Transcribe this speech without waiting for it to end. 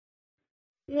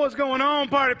What's going on,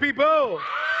 party people?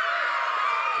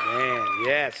 Man,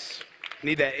 yes.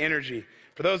 Need that energy.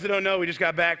 For those that don't know, we just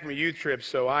got back from a youth trip,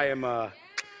 so I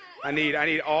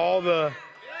need all the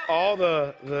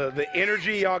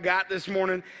energy y'all got this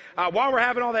morning. While we're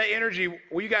having all that energy,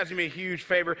 will you guys do me a huge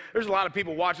favor? There's a lot of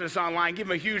people watching us online. Give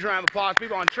them a huge round of applause.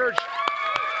 People on church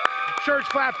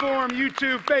platform,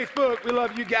 YouTube, Facebook. We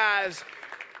love you guys.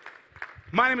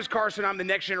 My name is Carson. I'm the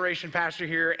next generation pastor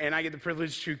here, and I get the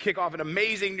privilege to kick off an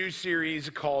amazing new series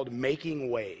called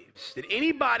Making Waves. Did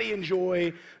anybody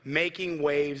enjoy making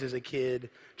waves as a kid?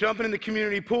 Jumping in the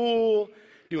community pool,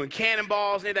 doing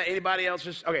cannonballs, anybody else?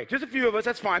 Just a few of us,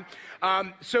 that's fine.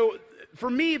 So for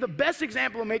me, the best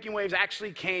example of making waves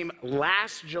actually came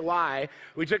last July.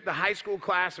 We took the high school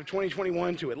class of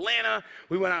 2021 to Atlanta.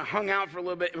 We went out, hung out for a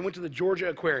little bit, and went to the Georgia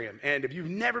Aquarium. And if you've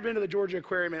never been to the Georgia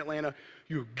Aquarium in Atlanta,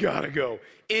 you gotta go.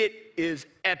 It is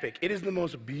epic. It is the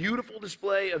most beautiful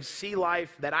display of sea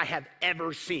life that I have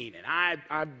ever seen. And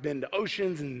I've been to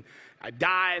oceans and I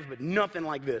dive, but nothing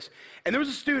like this. And there was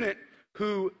a student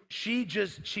who she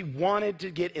wanted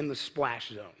to get in the splash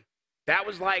zone. That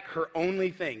was like her only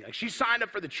thing. Like, she signed up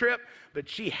for the trip, but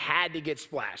she had to get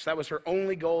splashed. That was her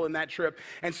only goal in that trip.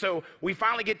 And so we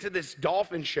finally get to this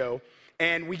dolphin show,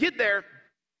 and we get there,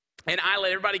 and I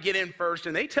let everybody get in first,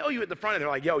 and they tell you at the front, and they're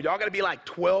like, yo, y'all got to be like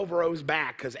 12 rows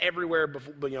back, because everywhere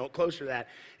before, closer to that,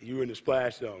 you're in the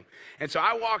splash zone. And so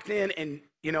I walked in, and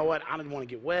you know what? I didn't want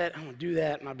to get wet. I don't want to do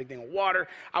that. I'm not a big thing of water.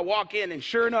 I walk in, and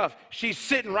sure enough, she's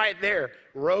sitting right there,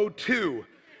 row 2.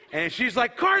 And she's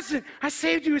like, Carson, I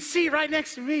saved you a seat right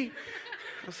next to me.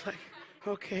 I was like,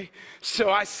 okay. So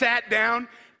I sat down,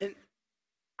 and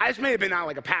this may have been not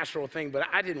like a pastoral thing, but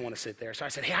I didn't want to sit there. So I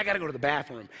said, hey, I got to go to the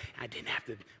bathroom. And I didn't have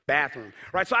the bathroom,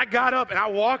 right? So I got up, and I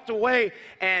walked away,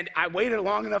 and I waited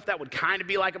long enough that would kind of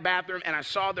be like a bathroom, and I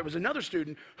saw there was another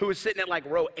student who was sitting at like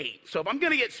row 8. So if I'm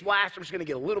going to get splashed, I'm just going to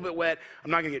get a little bit wet.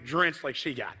 I'm not going to get drenched like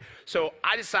she got. So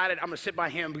I decided I'm going to sit by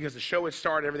him because the show had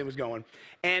started, everything was going.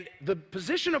 And the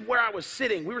position of where I was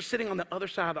sitting, we were sitting on the other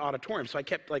side of the auditorium, so I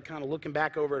kept like kind of looking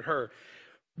back over at her.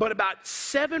 But about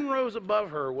 7 rows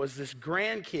above her was this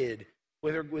grandkid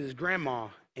with his grandma,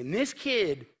 and this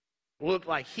kid looked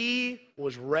like he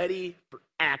was ready for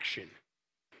action.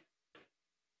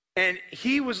 And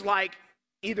he was like,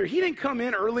 either he didn't come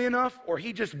in early enough or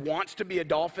he just wants to be a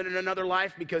dolphin in another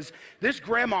life, because this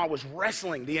grandma was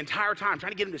wrestling the entire time,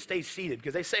 trying to get him to stay seated,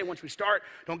 because they say once we start,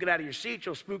 don't get out of your seat,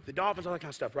 you'll spook the dolphins, all that kind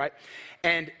of stuff, right?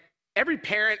 And every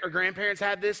parent or grandparents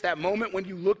had this, that moment when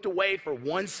you looked away for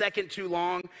 1 second too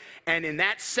long, and in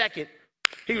that second,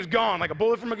 he was gone like a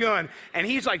bullet from a gun, and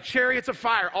he's like chariots of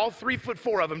fire, all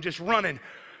 3'4" of them just running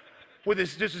with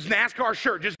his NASCAR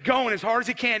shirt, just going as hard as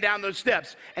he can down those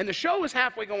steps. And the show was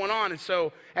halfway going on, and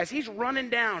so as he's running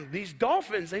down, these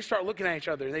dolphins, they start looking at each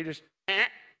other, and they just,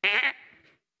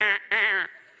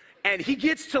 and he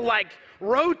gets to like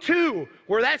row 2,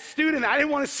 where that student I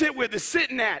didn't want to sit with is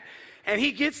sitting at. And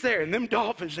he gets there, and them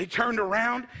dolphins, they turned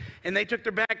around, and they took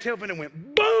their back tail fin and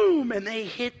went boom, and they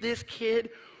hit this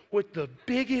kid with the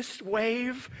biggest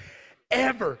wave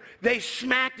ever. They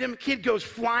smacked him. Kid goes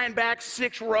flying back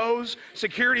 6 rows.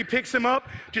 Security picks him up,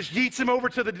 just yeets him over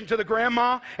to the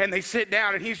grandma, and they sit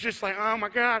down, and he's just like, oh my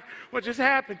God, what just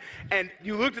happened? And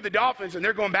you looked at the dolphins, and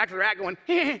they're going back to their act going,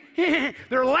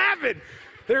 they're laughing.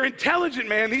 They're intelligent,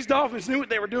 man. These dolphins knew what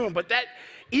they were doing, but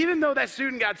even though that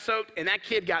student got soaked and that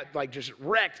kid got like just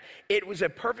wrecked, it was a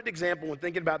perfect example when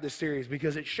thinking about this series,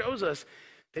 because it shows us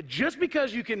that just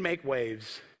because you can make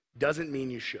waves doesn't mean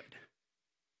you should.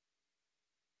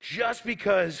 Just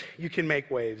because you can make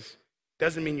waves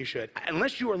doesn't mean you should.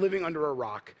 Unless you are living under a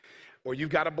rock, or you've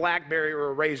got a BlackBerry or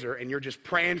a Razor and you're just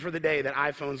praying for the day that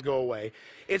iPhones go away,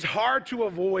 it's hard to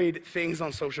avoid things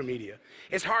on social media.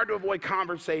 It's hard to avoid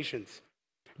conversations.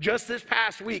 Just this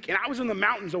past week, and I was in the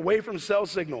mountains away from cell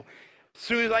signal. As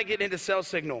soon as I get into cell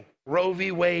signal, Roe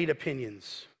v. Wade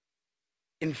opinions,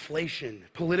 inflation,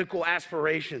 political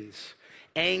aspirations,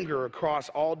 anger across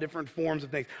all different forms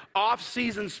of things,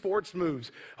 off-season sports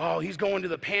moves. Oh, he's going to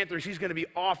the Panthers. He's going to be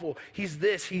awful. He's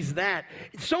this, he's that.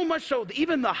 So much so,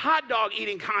 even the hot dog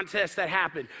eating contest that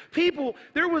happened.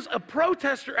 There was a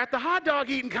protester at the hot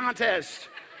dog eating contest.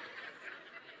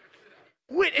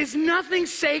 Is nothing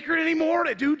sacred anymore?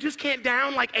 The dude just can't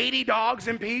down like 80 dogs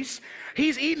in peace.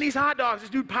 He's eating these hot dogs. This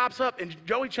dude pops up, and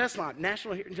Joey Chestnut,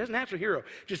 national hero,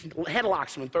 just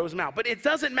headlocks him and throws him out. But it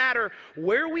doesn't matter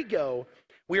where we go.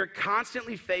 We are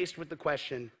constantly faced with the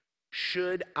question,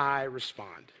 should I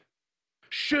respond?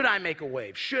 Should I make a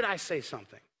wave? Should I say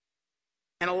something?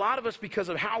 And a lot of us, because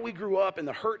of how we grew up and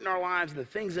the hurt in our lives and the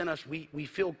things in us, we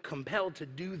feel compelled to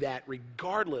do that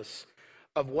regardless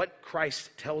of what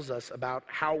Christ tells us about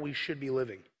how we should be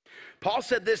living. Paul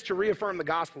said this to reaffirm the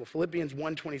gospel, Philippians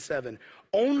 1:27,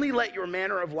 only let your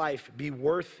manner of life be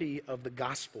worthy of the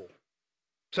gospel,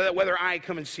 so that whether I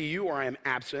come and see you or I am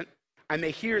absent, I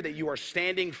may hear that you are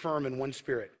standing firm in one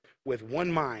spirit, with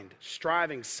one mind,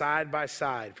 striving side by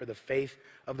side for the faith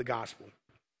of the gospel.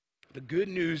 The good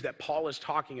news that Paul is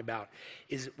talking about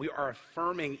is we are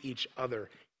affirming each other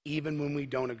even when we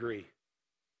don't agree.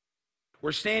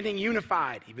 We're standing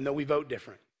unified even though we vote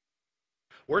different.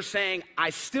 We're saying, I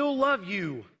still love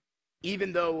you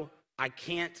even though I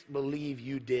can't believe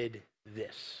you did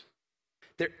this.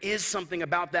 There is something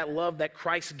about that love that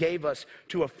Christ gave us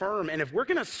to affirm. And if we're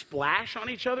going to splash on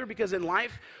each other, because in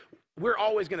life, we're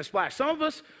always going to splash. Some of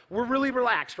us, we're really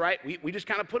relaxed, right? We just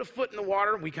kind of put a foot in the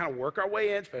water. We kind of work our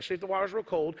way in, especially if the water's real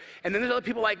cold. And then there's other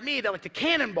people like me that like to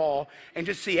cannonball and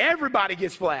just see everybody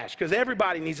get splashed because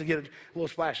everybody needs to get a little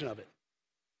splashing of it.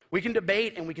 We can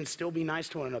debate and we can still be nice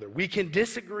to one another. We can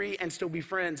disagree and still be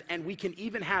friends. And we can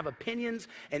even have opinions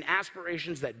and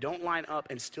aspirations that don't line up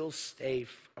and still stay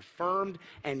affirmed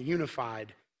and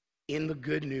unified in the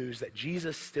good news that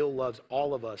Jesus still loves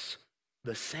all of us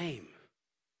the same,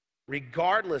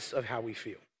 regardless of how we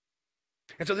feel.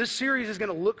 And so this series is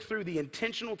going to look through the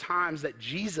intentional times that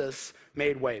Jesus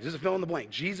made waves. This is a fill in the blank.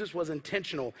 Jesus was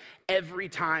intentional every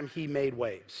time he made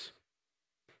waves.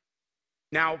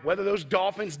 Now, whether those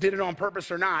dolphins did it on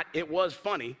purpose or not, it was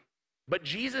funny. But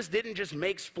Jesus didn't just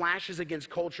make splashes against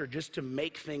culture just to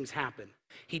make things happen.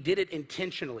 He did it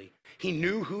intentionally. He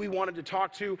knew who he wanted to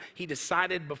talk to. He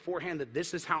decided beforehand that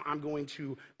this is how I'm going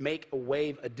to make a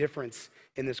wave, a difference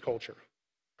in this culture.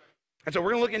 And so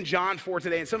we're going to look in John 4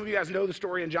 today. And some of you guys know the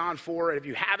story in John 4. And if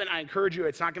you haven't, I encourage you.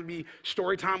 It's not going to be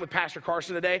story time with Pastor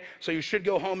Carson today. So you should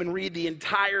go home and read the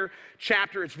entire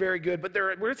chapter. It's very good. But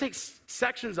we're going to take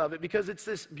sections of it because it's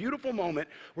this beautiful moment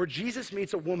where Jesus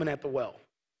meets a woman at the well.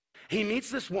 He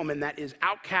meets this woman that is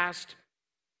outcast.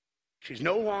 She's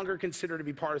no longer considered to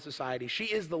be part of society. She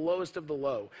is the lowest of the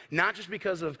low, not just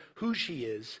because of who she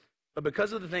is, but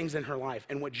because of the things in her life.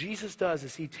 And what Jesus does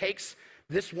is he takes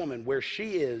this woman where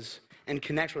she is and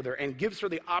connects with her and gives her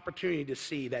the opportunity to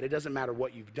see that it doesn't matter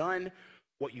what you've done,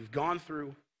 what you've gone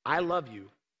through. I love you.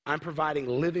 I'm providing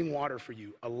living water for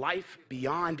you, a life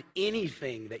beyond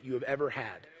anything that you have ever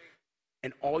had.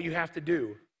 And all you have to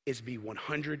do is be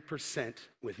 100%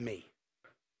 with me.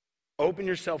 Open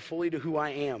yourself fully to who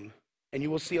I am, and you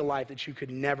will see a life that you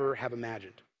could never have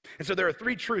imagined. And so there are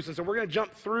three truths. And so we're going to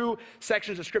jump through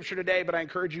sections of Scripture today, but I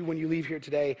encourage you when you leave here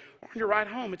today or on your ride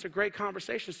home, it's a great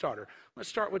conversation starter. Let's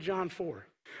start with John 4.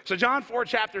 So John 4,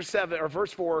 chapter 7, or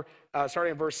verse 4,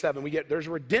 starting in verse 7, there's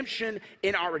redemption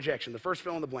in our rejection. The first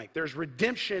fill in the blank. There's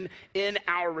redemption in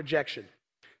our rejection.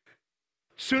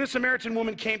 Soon a Samaritan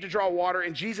woman came to draw water,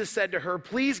 and Jesus said to her,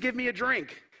 please give me a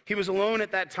drink. He was alone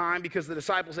at that time because the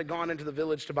disciples had gone into the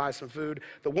village to buy some food.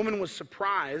 The woman was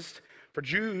surprised, for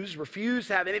Jews refused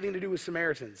to have anything to do with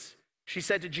Samaritans. She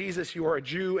said to Jesus, you are a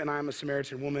Jew and I am a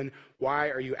Samaritan woman. Why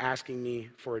are you asking me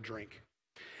for a drink?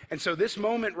 And so this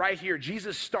moment right here,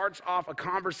 Jesus starts off a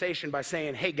conversation by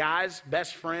saying, hey guys,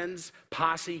 best friends,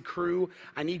 posse, crew,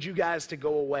 I need you guys to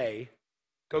go away.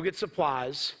 Go get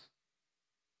supplies.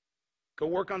 Go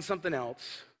work on something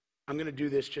else. I'm going to do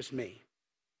this just me.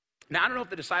 Now, I don't know if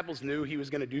the disciples knew he was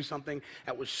going to do something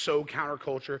that was so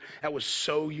counterculture, that was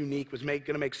so unique, was going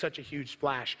to make such a huge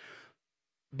splash.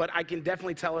 But I can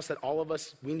definitely tell us that all of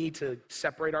us, we need to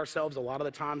separate ourselves a lot of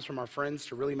the times from our friends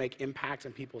to really make impacts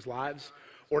in people's lives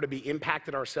or to be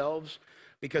impacted ourselves,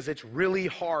 because it's really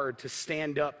hard to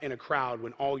stand up in a crowd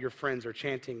when all your friends are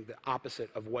chanting the opposite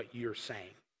of what you're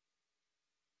saying.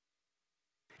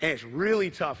 And it's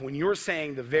really tough when you're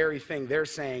saying the very thing they're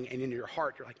saying, and in your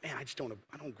heart, you're like, man, I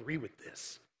don't agree with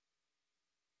this.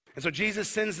 And so Jesus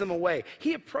sends them away.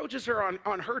 He approaches her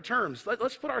on her terms.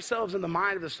 Let's put ourselves in the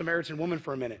mind of the Samaritan woman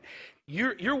for a minute.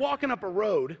 You're walking up a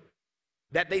road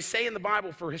that they say in the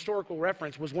Bible, for historical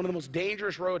reference, was one of the most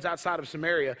dangerous roads outside of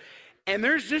Samaria. And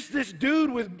there's just this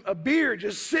dude with a beard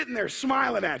just sitting there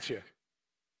smiling at you.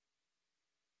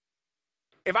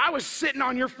 If I was sitting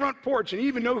on your front porch and you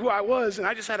even know who I was and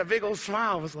I just had a big old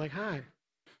smile, I was like, hi.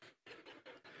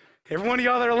 Every one of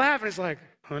y'all that are laughing is like,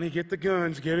 honey, get the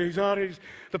guns, get it.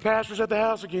 The pastor's at the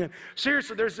house again.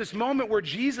 Seriously, there's this moment where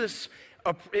Jesus,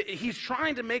 he's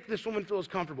trying to make this woman feel as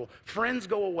comfortable. Friends,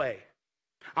 go away.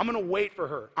 I'm going to wait for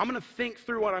her. I'm going to think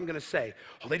through what I'm going to say.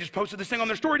 Oh, they just posted this thing on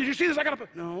their story. Did you see this?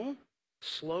 No,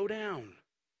 slow down.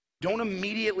 Don't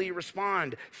immediately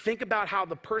respond. Think about how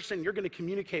the person you're going to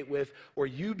communicate with or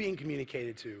you being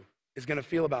communicated to is going to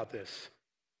feel about this.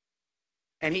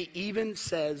 And he even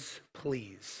says,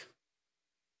 please.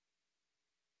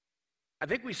 I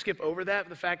think we skip over that,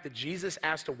 the fact that Jesus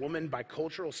asked a woman by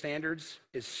cultural standards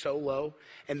is so low,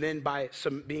 and then by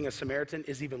being a Samaritan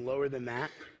is even lower than that.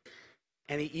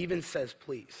 And he even says,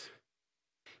 please.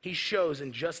 He shows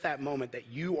in just that moment that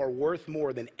you are worth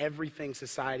more than everything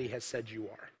society has said you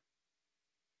are.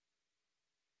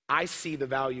 I see the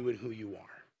value in who you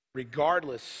are,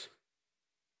 regardless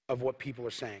of what people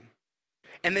are saying.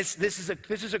 And this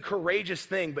is a courageous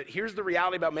thing, but here's the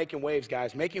reality about making waves,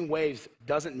 guys. Making waves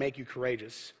doesn't make you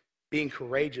courageous. Being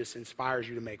courageous inspires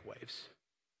you to make waves.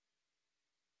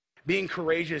 Being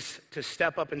courageous to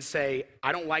step up and say,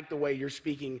 I don't like the way you're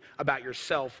speaking about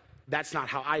yourself. That's not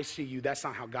how I see you. That's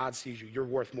not how God sees you. You're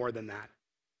worth more than that.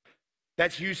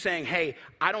 That's you saying, hey,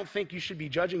 I don't think you should be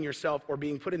judging yourself or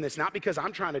being put in this, not because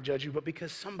I'm trying to judge you, but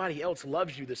because somebody else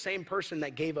loves you, the same person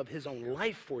that gave up his own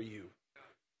life for you.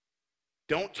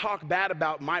 Don't talk bad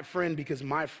about my friend because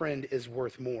my friend is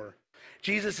worth more.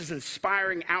 Jesus is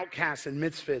inspiring outcasts and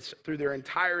misfits through their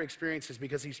entire experiences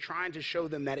because he's trying to show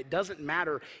them that it doesn't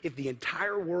matter if the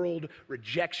entire world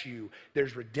rejects you,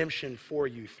 there's redemption for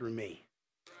you through me.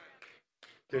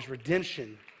 There's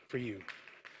redemption for you.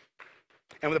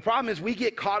 And the problem is we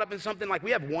get caught up in something like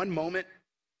we have one moment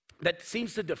that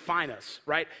seems to define us,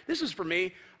 right? This is for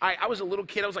me. I was a little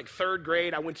kid. I was like third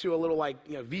grade. I went to a little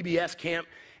VBS camp.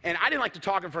 And I didn't like to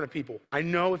talk in front of people. I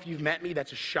know if you've met me,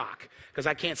 that's a shock because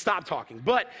I can't stop talking.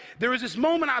 But there was this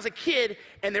moment I was a kid,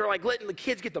 and they were like letting the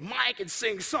kids get the mic and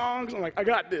sing songs. I'm like, I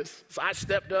got this. So I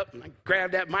stepped up, and I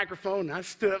grabbed that microphone, and I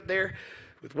stood up there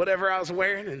with whatever I was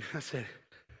wearing, and I said,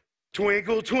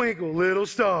 twinkle, twinkle, little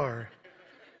star.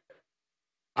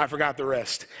 I forgot the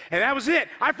rest. And that was it.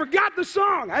 I forgot the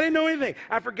song. I didn't know anything.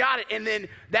 I forgot it. And then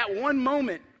that one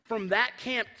moment, from that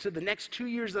camp to the next 2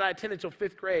 years that I attended till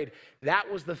 5th grade,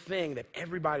 that was the thing that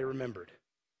everybody remembered.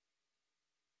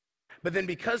 But then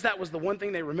because that was the one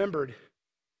thing they remembered,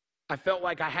 I felt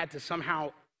like I had to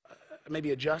somehow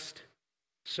maybe adjust.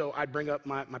 So I'd bring up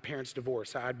my parents'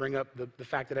 divorce. I'd bring up the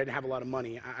fact that I didn't have a lot of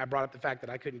money. I brought up the fact that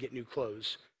I couldn't get new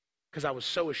clothes because I was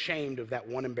so ashamed of that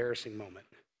one embarrassing moment.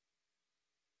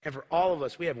 And for all of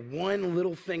us, we have one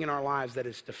little thing in our lives that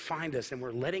has defined us, and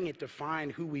we're letting it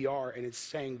define who we are, and it's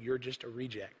saying you're just a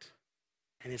reject.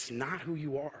 And it's not who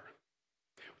you are.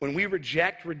 When we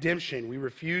reject redemption, we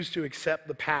refuse to accept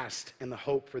the past and the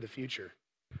hope for the future.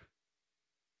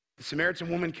 The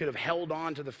Samaritan woman could have held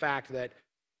on to the fact that,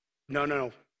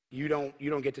 no, you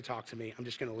don't get to talk to me. I'm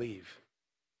just going to leave.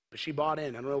 But she bought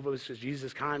in. I don't know if it was just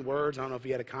Jesus' kind words. I don't know if he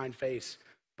had a kind face.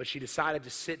 But she decided to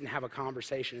sit and have a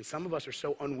conversation. And some of us are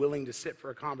so unwilling to sit for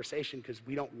a conversation because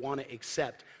we don't want to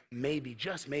accept maybe,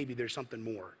 just maybe, there's something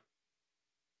more.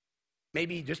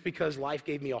 Maybe just because life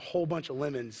gave me a whole bunch of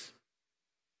lemons,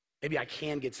 maybe I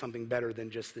can get something better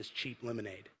than just this cheap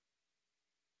lemonade.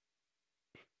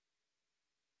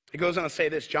 It goes on to say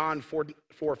this, John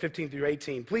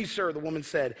 4:15-18. Please, sir, the woman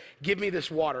said, give me this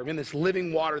water. I mean, this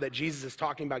living water that Jesus is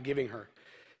talking about giving her.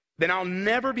 Then I'll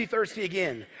never be thirsty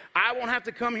again. I won't have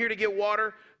to come here to get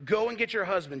water. Go and get your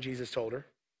husband, Jesus told her.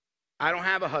 I don't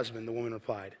have a husband, the woman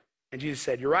replied. And Jesus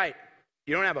said, you're right.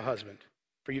 You don't have a husband,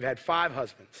 for you've had 5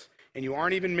 husbands, and you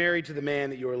aren't even married to the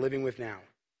man that you are living with now.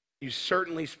 You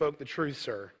certainly spoke the truth,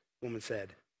 sir, the woman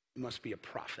said. You must be a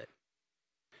prophet.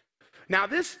 Now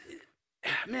this,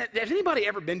 man, has anybody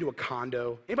ever been to a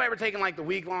condo? Anybody ever taken like the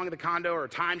week long of the condo or a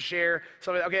timeshare?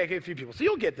 So, okay, a few people. So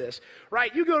you'll get this,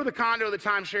 right? You go to the condo, the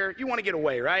timeshare, you want to get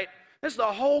away, right? This is the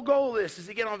whole goal of this, is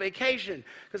to get on vacation.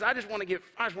 Because I just want to go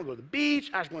to the beach,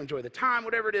 I just want to enjoy the time,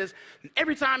 whatever it is. And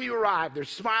every time you arrive, they're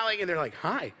smiling and they're like,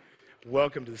 hi,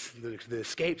 welcome to the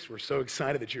Escapes. We're so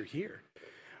excited that you're here.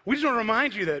 We just want to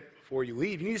remind you that before you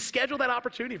leave, you need to schedule that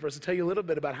opportunity for us to tell you a little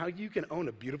bit about how you can own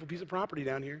a beautiful piece of property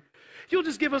down here. If you'll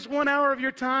just give us 1 hour of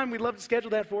your time, we'd love to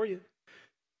schedule that for you.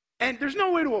 And there's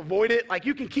no way to avoid it. Like,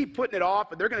 you can keep putting it off,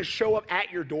 but they're going to show up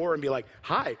at your door and be like,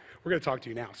 hi, we're going to talk to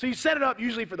you now. So you set it up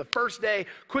usually for the first day,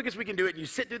 quickest we can do it, and you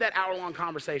sit through that hour-long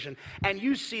conversation, and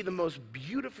you see the most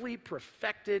beautifully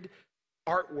perfected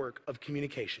artwork of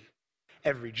communication.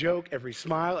 Every joke, every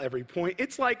smile, every point,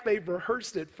 it's like they've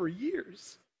rehearsed it for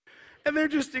years. And they're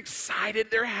just excited,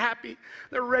 they're happy,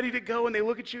 they're ready to go, and they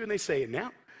look at you and they say,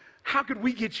 now, how could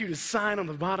we get you to sign on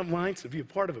the bottom line to be a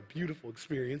part of a beautiful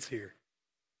experience here?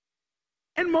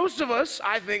 And most of us,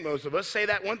 I think most of us, say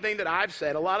that one thing that I've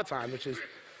said a lot of times, which is,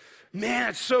 man,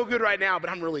 it's so good right now,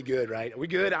 but I'm really good, right? Are we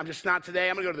good? I'm just not today.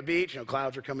 I'm going to go to the beach.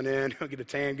 Clouds are coming in. I'll get a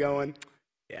tan going.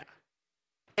 Yeah.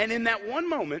 And in that one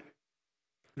moment,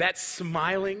 that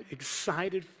smiling,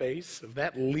 excited face of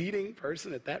that leading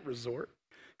person at that resort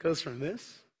goes from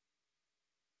this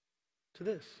to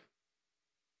this.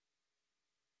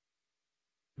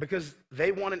 Because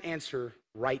they want an answer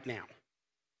right now.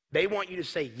 They want you to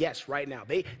say yes right now.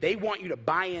 They want you to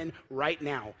buy in right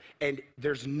now. And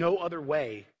there's no other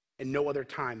way and no other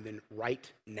time than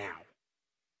right now.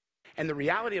 And the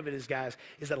reality of it is, guys,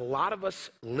 is that a lot of us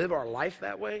live our life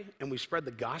that way, and we spread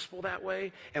the gospel that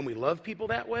way, and we love people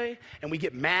that way, and we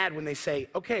get mad when they say,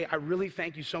 okay, I really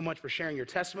thank you so much for sharing your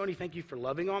testimony. Thank you for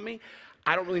loving on me.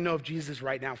 I don't really know if Jesus is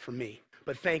right now for me,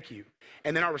 but thank you.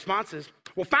 And then our response is,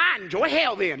 well, fine, enjoy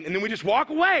hell then. And then we just walk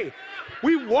away.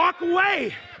 We walk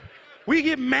away. We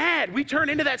get mad. We turn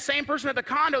into that same person at the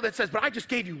condo that says, but I just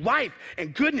gave you life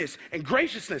and goodness and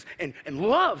graciousness and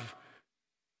love.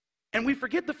 And we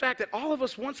forget the fact that all of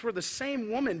us once were the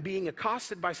same woman being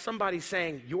accosted by somebody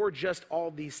saying, you're just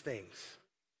all these things.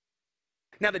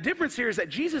 Now, the difference here is that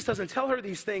Jesus doesn't tell her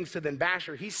these things to then bash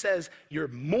her. He says, you're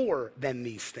more than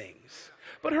these things.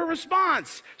 But her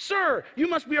response, sir, you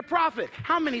must be a prophet.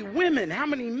 How many women, how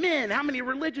many men, how many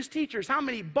religious teachers, how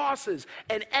many bosses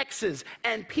and exes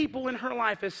and people in her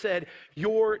life have said,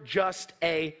 you're just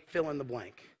a fill in the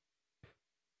blank.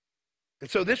 And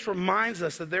so this reminds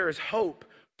us that there is hope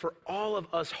for all of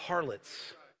us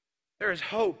harlots. There is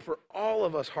hope for all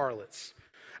of us harlots.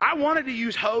 I wanted to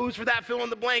use hose for that fill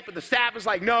in the blank, but the staff is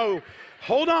like, no,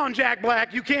 hold on, Jack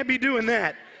Black, you can't be doing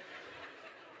that.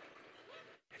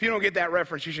 If you don't get that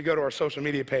reference, you should go to our social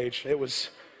media page. It was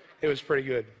pretty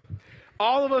good.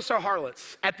 All of us are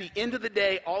harlots. At the end of the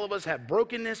day, all of us have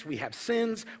brokenness, we have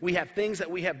sins, we have things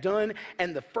that we have done,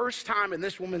 and the first time in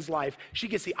this woman's life, she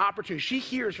gets the opportunity, she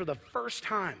hears for the first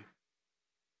time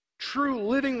true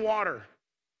living water.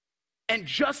 And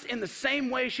just in the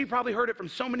same way she probably heard it from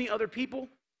so many other people,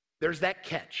 there's that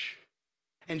catch.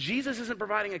 And Jesus isn't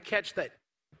providing a catch that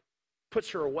puts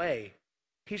her away.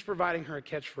 He's providing her a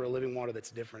catch for a living water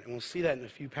that's different. And we'll see that in a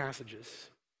few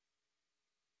passages.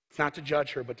 It's not to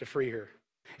judge her, but to free her.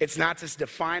 It's not to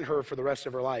define her for the rest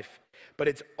of her life, but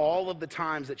it's all of the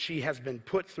times that she has been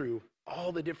put through,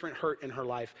 all the different hurt in her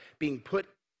life, being put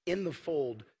in the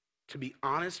fold to be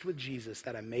honest with Jesus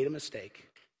that I made a mistake,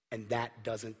 and that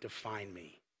doesn't define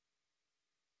me.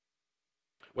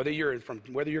 Whether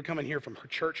you're coming here from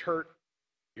church hurt,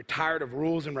 you're tired of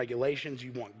rules and regulations,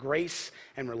 you want grace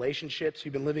and relationships,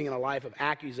 you've been living in a life of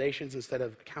accusations instead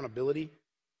of accountability,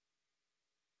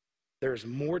 there is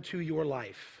more to your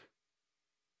life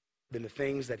than the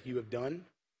things that you have done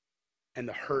and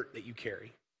the hurt that you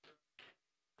carry.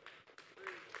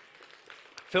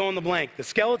 Fill in the blank. The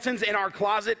skeletons in our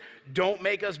closet don't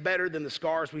make us better than the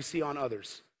scars we see on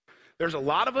others. There's a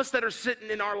lot of us that are sitting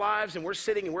in our lives, and we're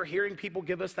sitting and we're hearing people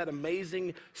give us that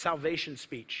amazing salvation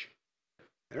speech.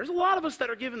 And there's a lot of us that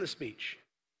are giving the speech.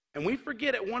 And we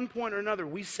forget at one point or another,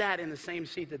 we sat in the same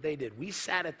seat that they did. We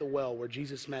sat at the well where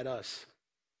Jesus met us,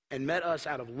 and met us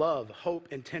out of love, hope,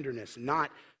 and tenderness,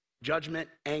 not judgment,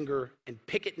 anger, and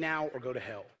pick it now or go to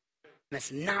hell. And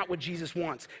that's not what Jesus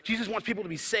wants. Jesus wants people to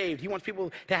be saved. He wants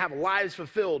people to have lives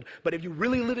fulfilled. But if you're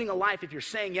really living a life, if you're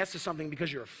saying yes to something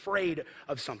because you're afraid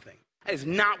of something, that is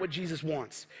not what Jesus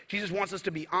wants. Jesus wants us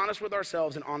to be honest with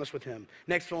ourselves and honest with him.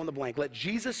 Next, fill in the blank. Letting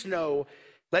Jesus know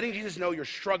you're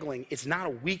struggling, it's not a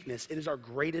weakness. It is our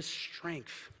greatest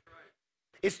strength.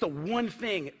 It's the one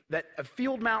thing that a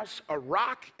field mouse, a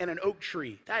rock, and an oak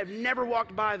tree, I have never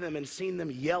walked by them and seen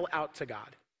them yell out to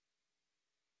God.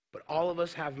 But all of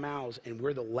us have mouths, and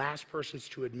we're the last persons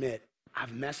to admit,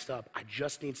 I've messed up. I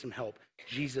just need some help.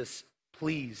 Jesus,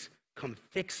 please come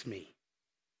fix me.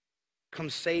 Come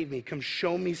save me. Come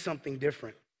show me something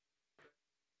different.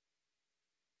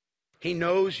 He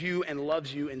knows you and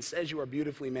loves you and says you are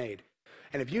beautifully made.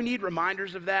 And if you need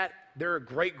reminders of that, there are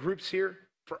great groups here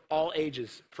for all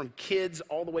ages, from kids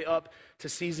all the way up to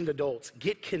seasoned adults.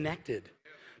 Get connected,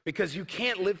 because you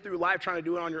can't live through life trying to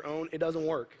do it on your own. It doesn't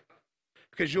work.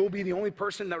 Because you'll be the only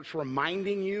person that's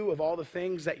reminding you of all the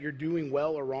things that you're doing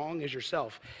well or wrong is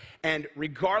yourself. And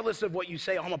regardless of what you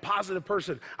say, I'm a positive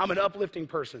person, I'm an uplifting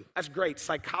person. That's great.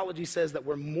 Psychology says that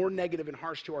we're more negative and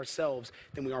harsh to ourselves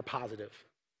than we are positive.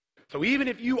 So even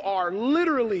if you are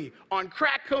literally on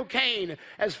crack cocaine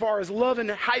as far as loving,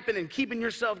 hyping, and keeping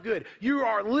yourself good, you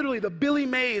are literally the Billy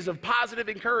Mays of positive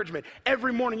encouragement.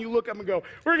 Every morning you look up and go,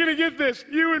 we're going to get this,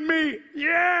 you and me,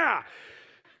 yeah.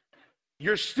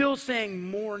 You're still saying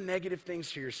more negative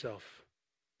things to yourself.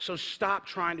 So stop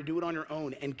trying to do it on your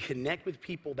own and connect with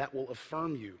people that will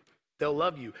affirm you. They'll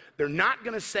love you. They're not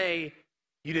going to say,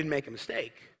 you didn't make a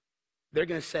mistake. They're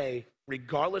going to say,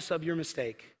 regardless of your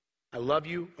mistake, I love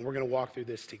you, and we're going to walk through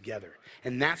this together.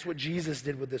 And that's what Jesus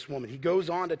did with this woman. He goes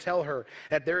on to tell her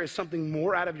that there is something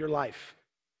more out of your life.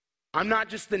 I'm not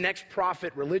just the next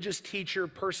prophet, religious teacher,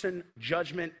 person,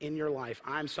 judgment in your life.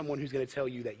 I'm someone who's going to tell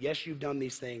you that, yes, you've done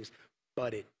these things,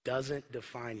 but it doesn't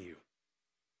define you.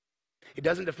 It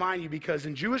doesn't define you because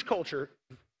in Jewish culture,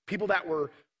 people that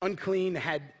were unclean,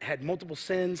 had multiple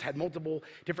sins, had multiple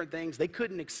different things, they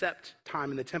couldn't accept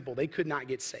time in the temple. They could not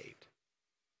get saved.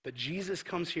 But Jesus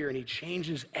comes here and he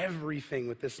changes everything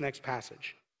with this next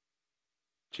passage.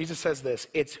 Jesus says this,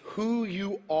 it's who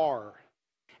you are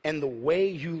and the way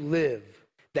you live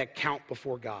that count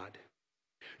before God.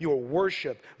 Your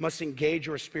worship must engage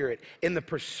your spirit in the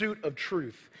pursuit of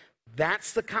truth.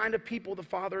 That's the kind of people the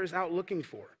Father is out looking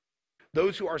for.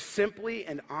 Those who are simply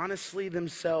and honestly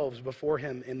themselves before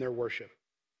him in their worship.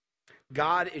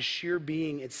 God is sheer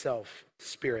being itself,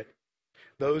 spirit.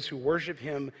 Those who worship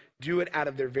him do it out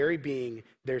of their very being,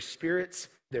 their spirits,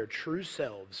 their true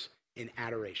selves in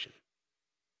adoration.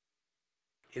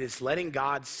 It is letting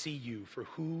God see you for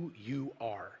who you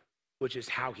are, which is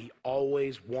how he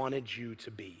always wanted you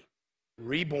to be.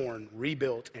 Reborn,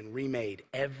 rebuilt, and remade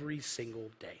every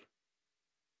single day.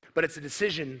 But it's a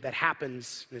decision that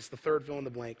happens, and it's the third fill in the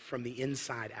blank, from the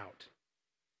inside out.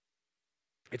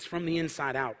 It's from the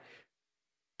inside out.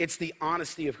 It's the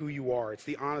honesty of who you are. It's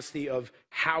the honesty of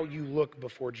how you look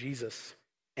before Jesus.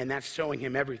 And that's showing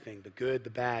him everything, the good, the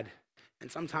bad,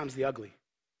 and sometimes the ugly.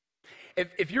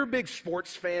 If you're a big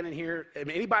sports fan in here, I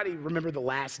mean, anybody remember The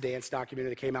Last Dance documentary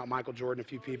that came out, Michael Jordan, a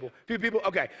few people?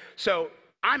 Okay, so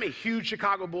I'm a huge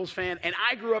Chicago Bulls fan, and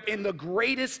I grew up in the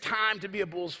greatest time to be a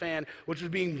Bulls fan, which was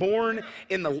being born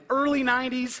in the early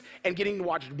 90s and getting to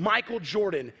watch Michael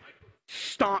Jordan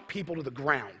stomp people to the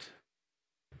ground.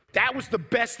 That was the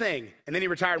best thing. And then he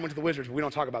retired and went to the Wizards, but we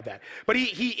don't talk about that. But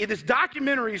he in this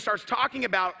documentary, he starts talking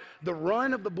about the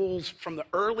run of the Bulls from the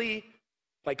early,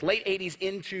 like late 80s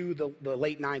into the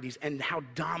late 90s and how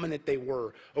dominant they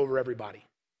were over everybody.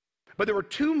 But there were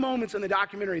two moments in the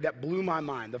documentary that blew my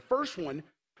mind. The first one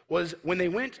was when they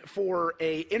went for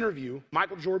an interview.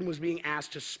 Michael Jordan was being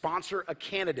asked to sponsor a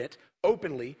candidate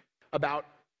openly about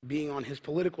being on his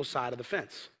political side of the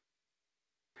fence.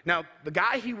 Now, the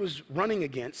guy he was running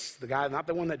against, the guy, not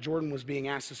the one that Jordan was being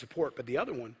asked to support, but the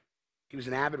other one, he was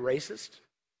an avid racist.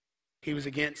 He was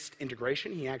against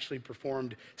integration. He actually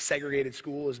performed segregated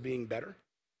school as being better.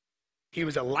 He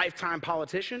was a lifetime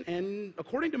politician, and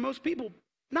according to most people,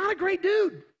 not a great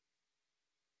dude.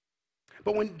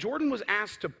 But when Jordan was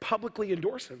asked to publicly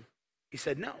endorse him, he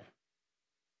said no.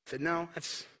 He said, no,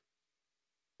 that's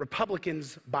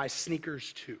Republicans buy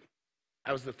sneakers too.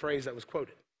 That was the phrase that was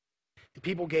quoted. And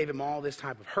people gave him all this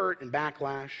type of hurt and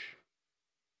backlash,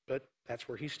 but that's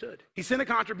where he stood. He sent a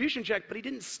contribution check, but he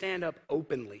didn't stand up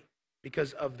openly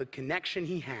because of the connection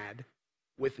he had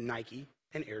with Nike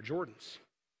and Air Jordans.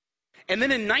 And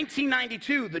then in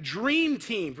 1992, the Dream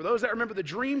Team, for those that remember the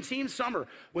Dream Team summer,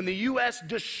 when the U.S.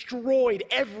 destroyed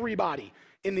everybody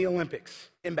in the Olympics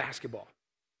in basketball,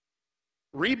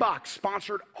 Reebok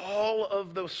sponsored all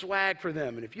of the swag for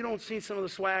them. And if you don't see some of the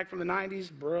swag from the 90s,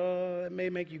 bro, it may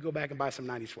make you go back and buy some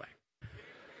 90s swag.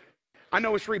 I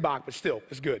know it's Reebok, but still,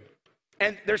 it's good.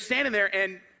 And they're standing there,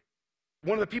 and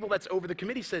one of the people that's over the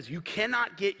committee says, you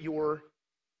cannot get your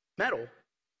medal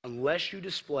unless you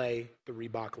display the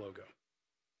Reebok logo.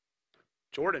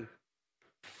 Jordan,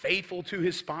 faithful to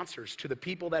his sponsors, to the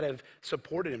people that have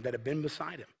supported him, that have been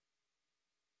beside him,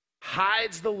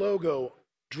 hides the logo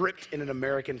dripped in an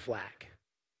American flag.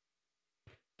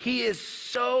 He is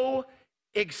so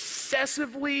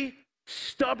excessively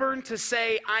stubborn to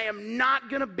say, I am not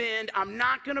going to bend, I'm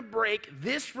not going to break.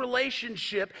 This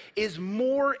relationship is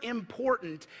more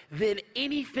important than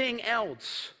anything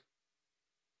else.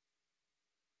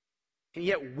 And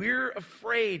yet we're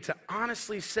afraid to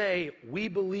honestly say we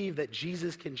believe that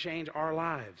Jesus can change our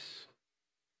lives.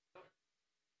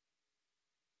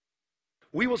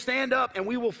 We will stand up and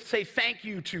we will say thank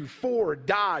you to Ford,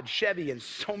 Dodge, Chevy, and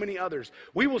so many others.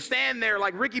 We will stand there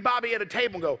like Ricky Bobby at a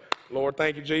table and go, Lord,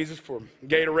 thank you, Jesus, for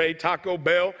Gatorade, Taco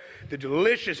Bell, the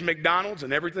delicious McDonald's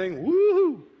and everything.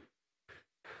 Woo-hoo.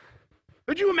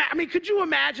 Could you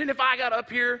imagine if I got up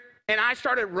here and I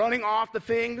started running off the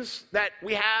things that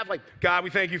we have? Like, God, we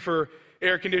thank you for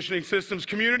air conditioning systems,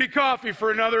 community coffee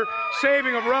for another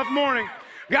saving of rough morning.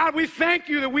 God, we thank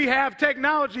you that we have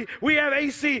technology, we have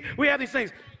AC, we have these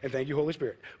things. And thank you, Holy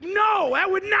Spirit. No, that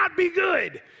would not be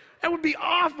good. That would be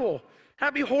awful.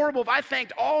 That'd be horrible if I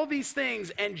thanked all these things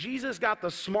and Jesus got the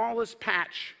smallest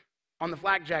patch on the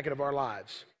flak jacket of our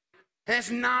lives. And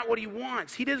that's not what he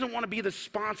wants. He doesn't want to be the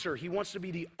sponsor. He wants to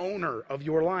be the owner of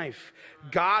your life.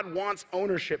 God wants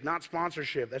ownership, not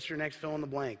sponsorship. That's your next fill in the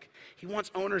blank. He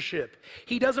wants ownership.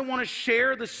 He doesn't want to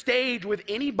share the stage with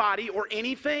anybody or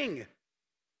anything.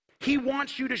 He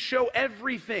wants you to show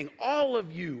everything, all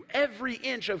of you, every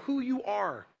inch of who you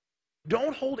are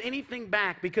Don't hold anything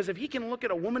back, because if he can look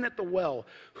at a woman at the well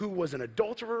who was an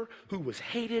adulterer, who was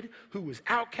hated, who was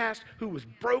outcast, who was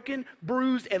broken,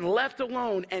 bruised, and left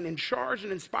alone, and in charge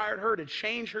and inspired her to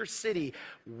change her city,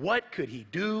 what could he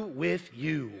do with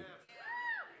you?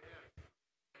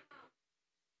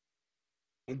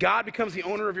 When God becomes the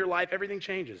owner of your life, everything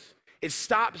changes. It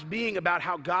stops being about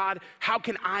how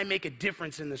can I make a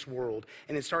difference in this world?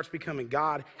 And it starts becoming,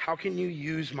 God, how can you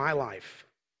use my life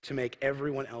to make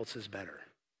everyone else's better?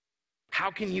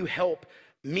 How can you help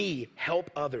me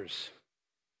help others?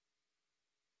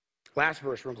 Last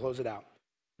verse, we're going to close it out.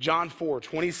 John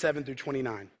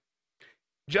 4:27-29.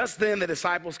 Just then the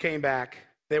disciples came back.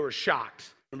 They were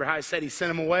shocked. Remember how I said he sent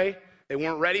them away? They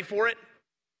weren't ready for it.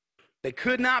 They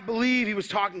could not believe he was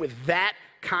talking with that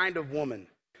kind of woman.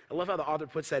 I love how the author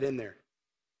puts that in there.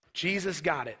 Jesus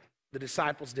got it. The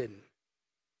disciples didn't.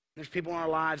 There's people in our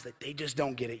lives that they just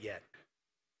don't get it yet.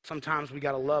 Sometimes we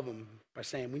got to love them by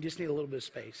saying, we just need a little bit of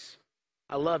space.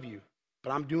 I love you,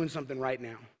 but I'm doing something right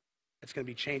now that's going to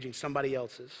be changing somebody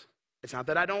else's. It's not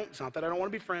that I don't want to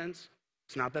be friends.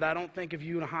 It's not that I don't think of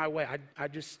you in a high way.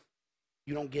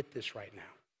 You don't get this right now.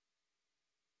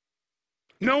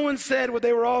 No one said what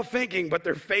they were all thinking, but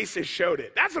their faces showed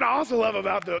it. That's what I also love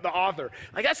about the author.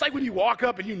 Like, that's like when you walk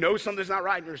up and you know something's not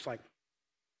right, and you're just like,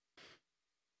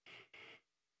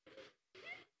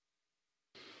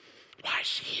 why is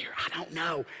she here? I don't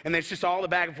know. And it's just all the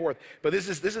back and forth. But this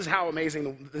is how amazing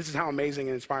and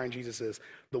inspiring Jesus is.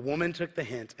 The woman took the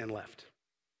hint and left.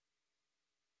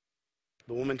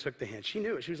 The woman took the hint. She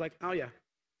knew it. She was like, oh yeah,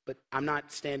 but I'm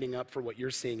not standing up for what you're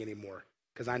seeing anymore,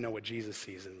 because I know what Jesus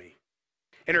sees in me.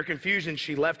 In her confusion,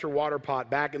 she left her water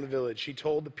pot back in the village. She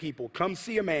told the people, come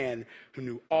see a man who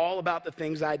knew all about the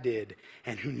things I did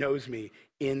and who knows me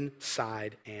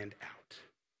inside and out.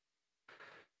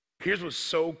 Here's what's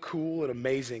so cool and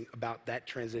amazing about that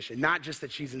transition. Not just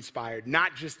that she's inspired,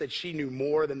 not just that she knew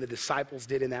more than the disciples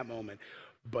did in that moment,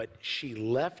 but she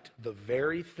left the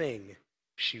very thing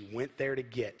she went there to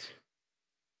get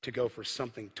to go for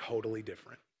something totally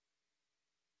different.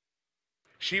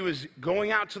 She was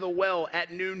going out to the well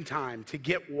at noontime to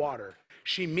get water.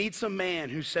 She meets a man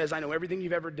who says, I know everything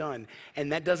you've ever done,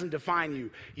 and that doesn't define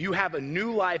you. You have a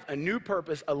new life, a new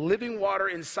purpose, a living water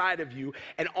inside of you,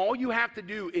 and all you have to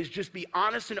do is just be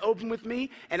honest and open with me,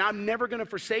 and I'm never going to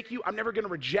forsake you. I'm never going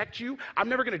to reject you. I'm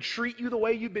never going to treat you the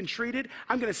way you've been treated.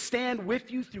 I'm going to stand with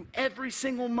you through every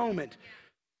single moment.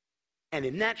 And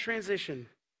in that transition,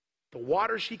 the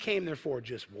water she came there for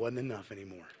just wasn't enough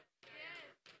anymore.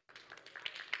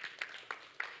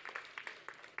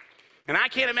 And I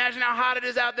can't imagine how hot it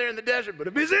is out there in the desert, but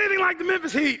if it's anything like the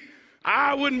Memphis heat,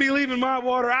 I wouldn't be leaving my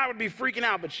water. I would be freaking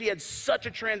out. But she had such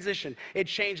a transition. It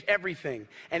changed everything.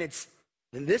 And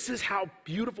this is how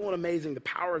beautiful and amazing the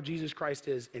power of Jesus Christ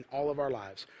is in all of our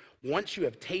lives. Once you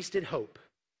have tasted hope,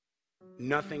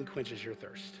 nothing quenches your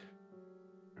thirst.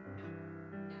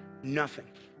 Nothing.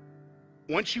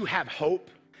 Once you have hope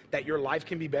that your life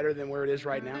can be better than where it is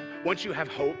right now, once you have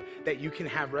hope that you can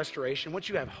have restoration, once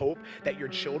you have hope that your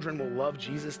children will love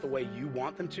Jesus the way you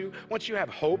want them to, once you have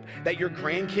hope that your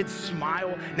grandkids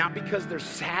smile, not because they're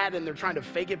sad and they're trying to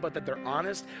fake it, but that they're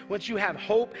honest, once you have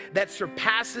hope that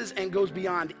surpasses and goes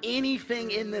beyond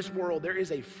anything in this world, there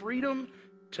is a freedom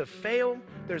to fail,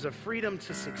 there's a freedom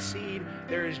to succeed,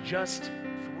 there is just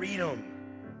freedom.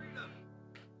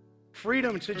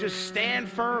 Freedom to just stand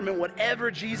firm in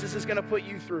whatever Jesus is going to put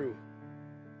you through.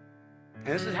 And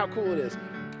this is how cool it is.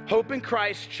 Hope in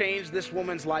Christ changed this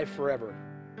woman's life forever.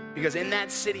 Because in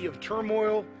that city of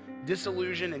turmoil,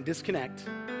 disillusion, and disconnect,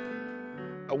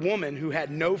 a woman who had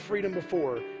no freedom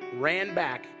before ran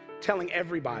back, telling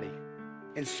everybody,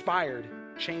 inspired,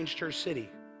 changed her city.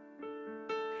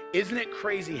 Isn't it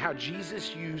crazy how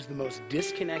Jesus used the most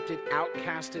disconnected,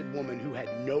 outcasted woman who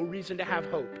had no reason to have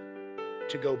hope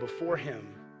to go before him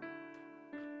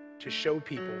to show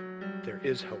people there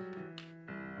is hope.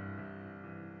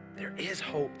 There is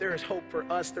hope. There is hope for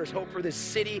us. There's hope for this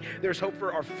city. There's hope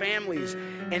for our families.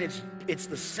 And it's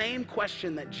the same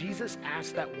question that Jesus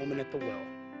asked that woman at the well.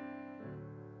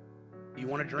 You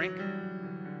want to drink?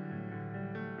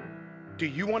 Do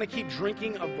you want to keep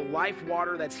drinking of the life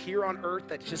water that's here on earth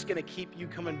that's just going to keep you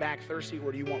coming back thirsty,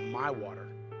 or do you want my water?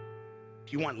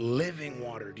 Do you want living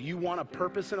water? Do you want a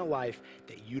purpose in a life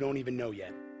that you don't even know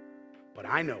yet? But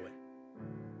I know it.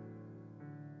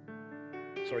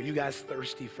 So are you guys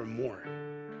thirsty for more?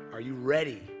 Are you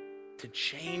ready to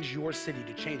change your city,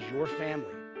 to change your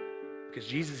family? Because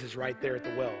Jesus is right there at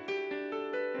the well,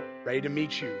 ready to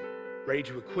meet you, ready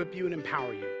to equip you and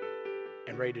empower you,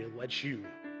 and ready to let you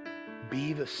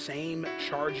be the same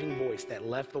charging voice that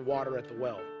left the water at the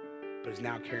well but is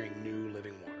now carrying new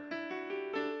living water.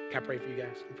 Can I pray for you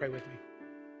guys? Can you pray with me?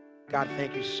 God,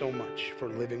 thank you so much for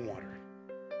living water.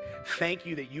 Thank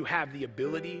you that you have the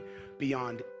ability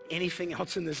beyond anything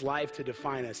else in this life to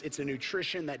define us. It's a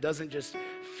nutrition that doesn't just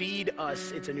feed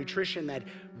us. It's a nutrition that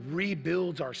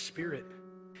rebuilds our spirit.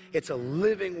 It's a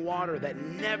living water that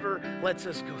never lets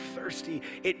us go thirsty.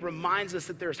 It reminds us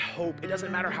that there's hope. It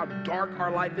doesn't matter how dark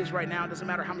our life is right now. It doesn't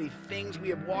matter how many things we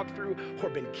have walked through or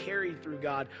been carried through,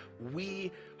 God.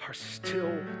 We are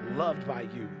still loved by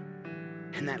you.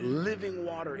 And that living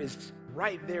water is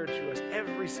right there to us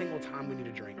every single time we need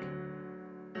a drink.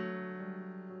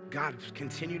 God,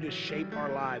 continue to shape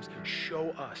our lives.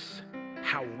 Show us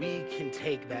how we can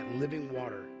take that living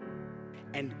water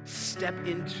and step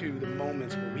into the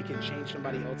moments where we can change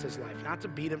somebody else's life. Not to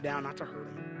beat them down, not to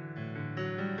hurt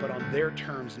them, but on their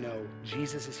terms know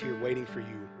Jesus is here waiting for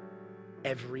you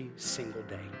every single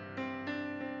day.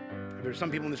 There's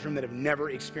some people in this room that have never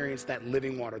experienced that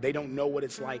living water. They don't know what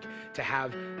it's like to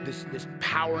have this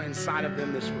power inside of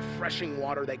them, this refreshing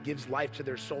water that gives life to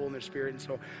their soul and their spirit. And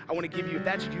so I want to give you, if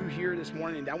that's you here this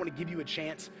morning, I want to give you a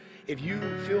chance. If you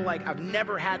feel like I've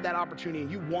never had that opportunity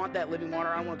and you want that living water,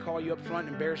 I don't want to call you up front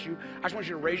and embarrass you. I just want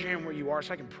you to raise your hand where you are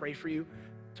so I can pray for you.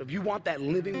 So if you want that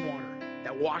living water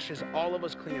that washes all of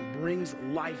us clean and brings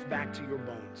life back to your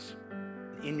bones,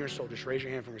 in your soul, just raise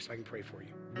your hand for me so I can pray for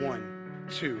you. 1,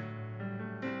 2,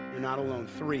 you're not alone.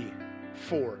 3,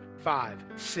 4, 5,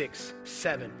 6,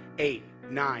 7, 8,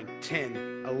 9,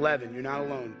 10, 11. You're not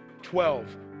alone. 12,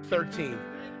 13,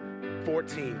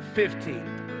 14,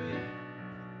 15.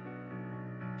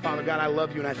 Father God, I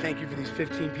love you and I thank you for these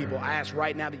 15 people. I ask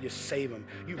right now that you save them.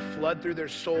 You flood through their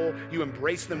soul. You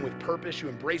embrace them with purpose. You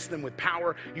embrace them with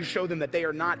power. You show them that they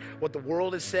are not what the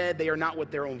world has said. They are not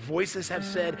what their own voices have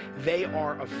said. They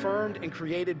are affirmed and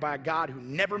created by a God who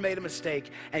never made a mistake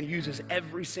and uses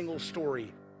every single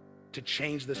story to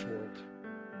change this world.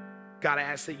 God, I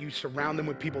ask that you surround them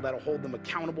with people that'll hold them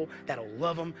accountable, that'll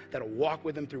love them, that'll walk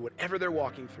with them through whatever they're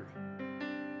walking through.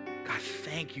 God,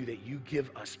 thank you that you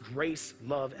give us grace,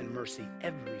 love, and mercy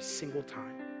every single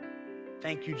time.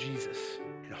 Thank you, Jesus.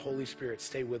 And Holy Spirit,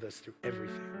 stay with us through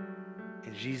everything.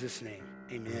 In Jesus' name,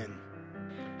 amen.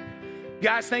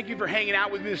 Guys, thank you for hanging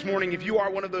out with me this morning. If you are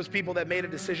one of those people that made a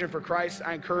decision for Christ,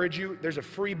 I encourage you. There's a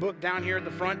free book down here at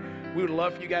the front. We would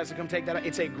love for you guys to come take that out.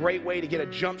 It's a great way to get a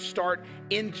jump start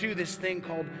into this thing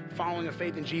called following a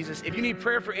faith in Jesus. If you need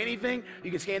prayer for anything, you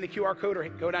can scan the QR code or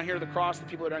go down here to the cross. The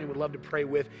people that are down here would love to pray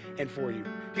with and for you.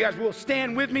 If you guys will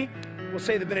stand with me, we'll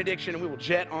say the benediction and we will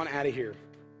jet on out of here.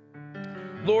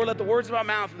 Lord, let the words of our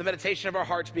mouth and the meditation of our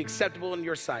hearts be acceptable in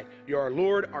your sight. You are our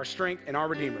Lord, our strength, and our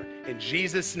Redeemer. In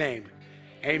Jesus' name,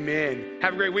 amen.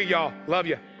 Have a great week, y'all. Love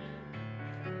you.